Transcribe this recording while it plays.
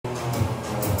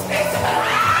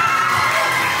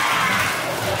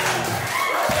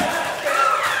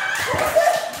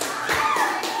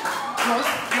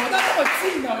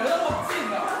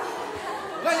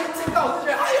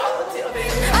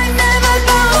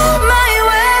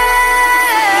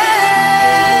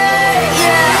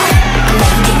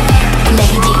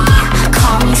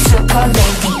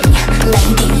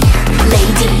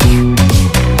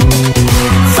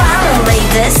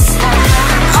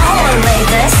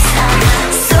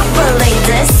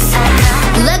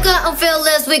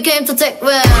we came to take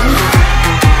win.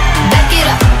 Back it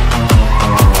up.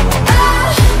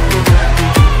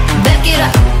 Back it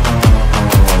up.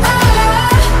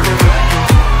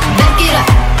 Back it up.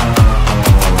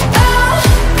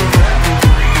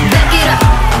 Back it up.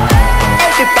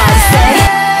 Everybody say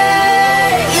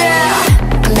yeah.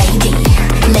 Lady,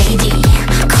 lady,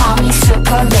 call me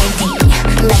super lady.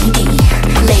 Lady,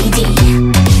 lady.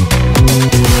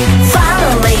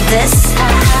 Follow ladies,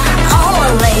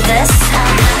 all ladies,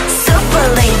 super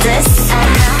ladies.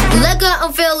 Look out,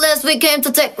 I'm fearless, we came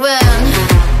to take win.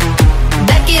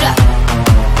 Back it up.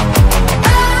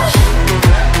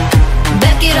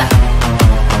 Back it up.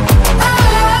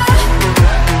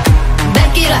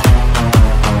 Back it up.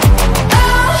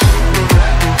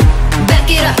 Back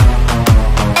it up.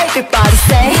 Everybody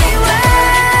say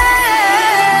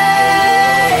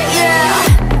yeah.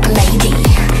 Lady,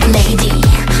 lady,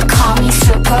 call me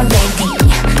super lady.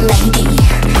 Lady,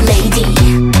 lady.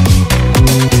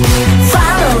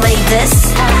 Follow ladies,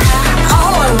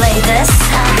 all ladies,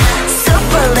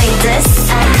 super ladies.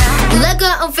 Look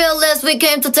out, I'm fearless, we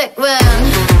came to take win.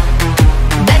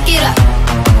 Back it up.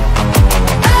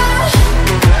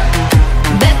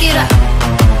 Back it up.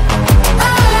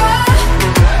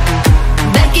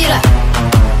 Back it up.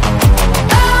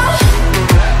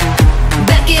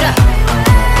 Back it up.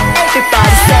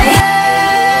 Everybody say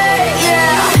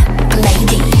yeah.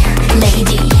 Lady,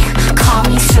 lady, call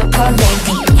me super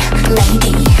lady.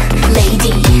 Lady,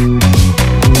 lady.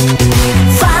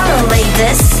 Follow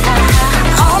ladies,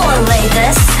 all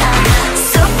ladies,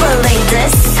 super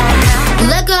ladies.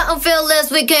 Look out, I'm fearless,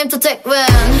 we came to take win.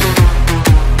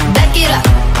 Back it up.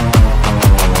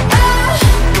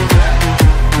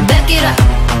 Back it up.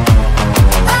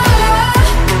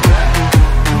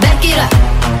 Back it up.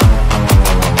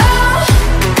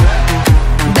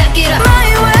 Back it up.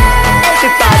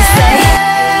 Everybody say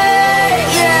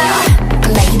yeah.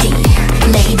 Lady,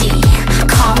 lady,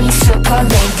 call me super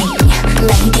lady.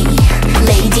 Lady,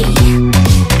 lady.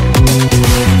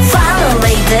 Follow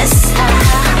ladies,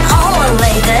 all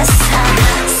ladies,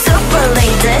 super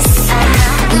ladies.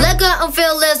 Look out, I'm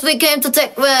fearless, we came to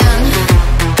take win.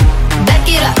 Back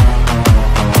it up.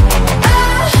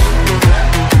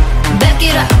 Back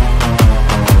it up.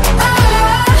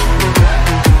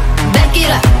 Back it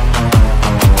up.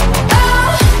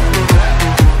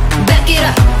 Back it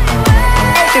up.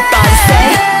 Everybody say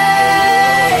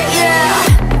yeah.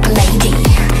 Lady,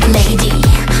 lady,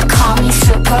 call me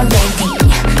super lady.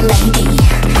 Lady,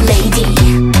 lady.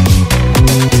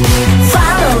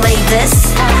 Follow ladies,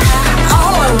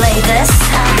 all ladies,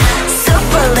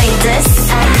 super ladies.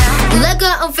 Look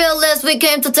out, I'm fearless, we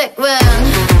came to take win.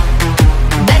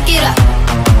 Back it up.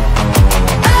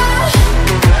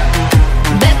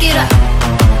 Back it up.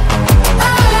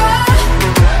 Back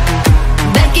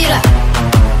it up.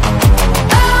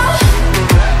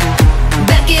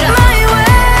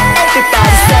 Back it up.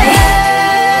 Everybody say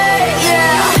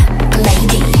yeah.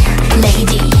 Lady,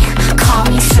 lady, call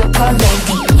me super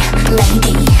lady.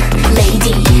 Lady,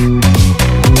 lady.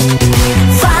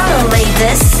 Follow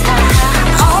ladies,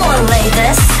 all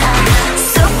ladies,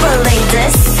 super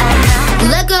ladies.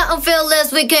 Look out, I'm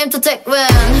fearless, we came to take win.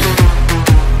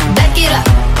 Back it up.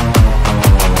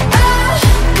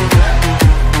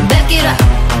 Back it up.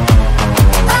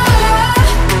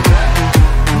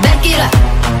 Back it up.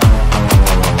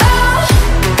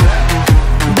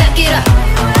 Back it up.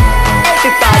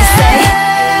 Everybody say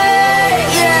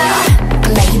yeah.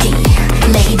 Lady,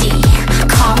 lady,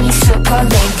 call me super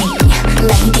lady.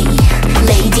 Lady,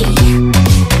 lady.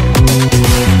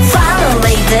 Follow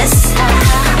ladies,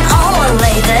 all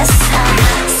ladies,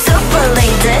 super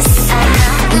ladies.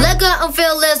 Look out, I'm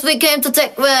fearless, we came to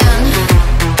take win.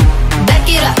 Back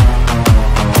it up.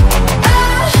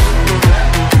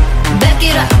 Back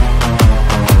it up.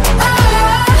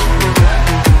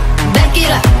 Back it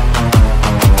up.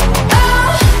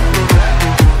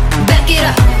 Back it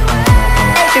up.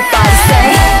 Everybody say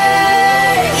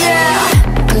yeah.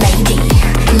 Lady,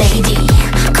 lady,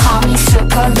 call me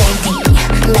super lady.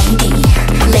 Lady,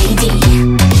 lady.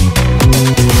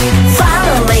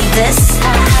 Follow ladies,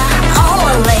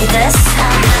 all ladies,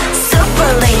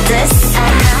 super ladies.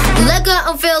 Look out,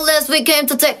 I'm fearless, we came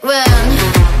to take win.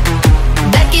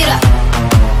 Back it up.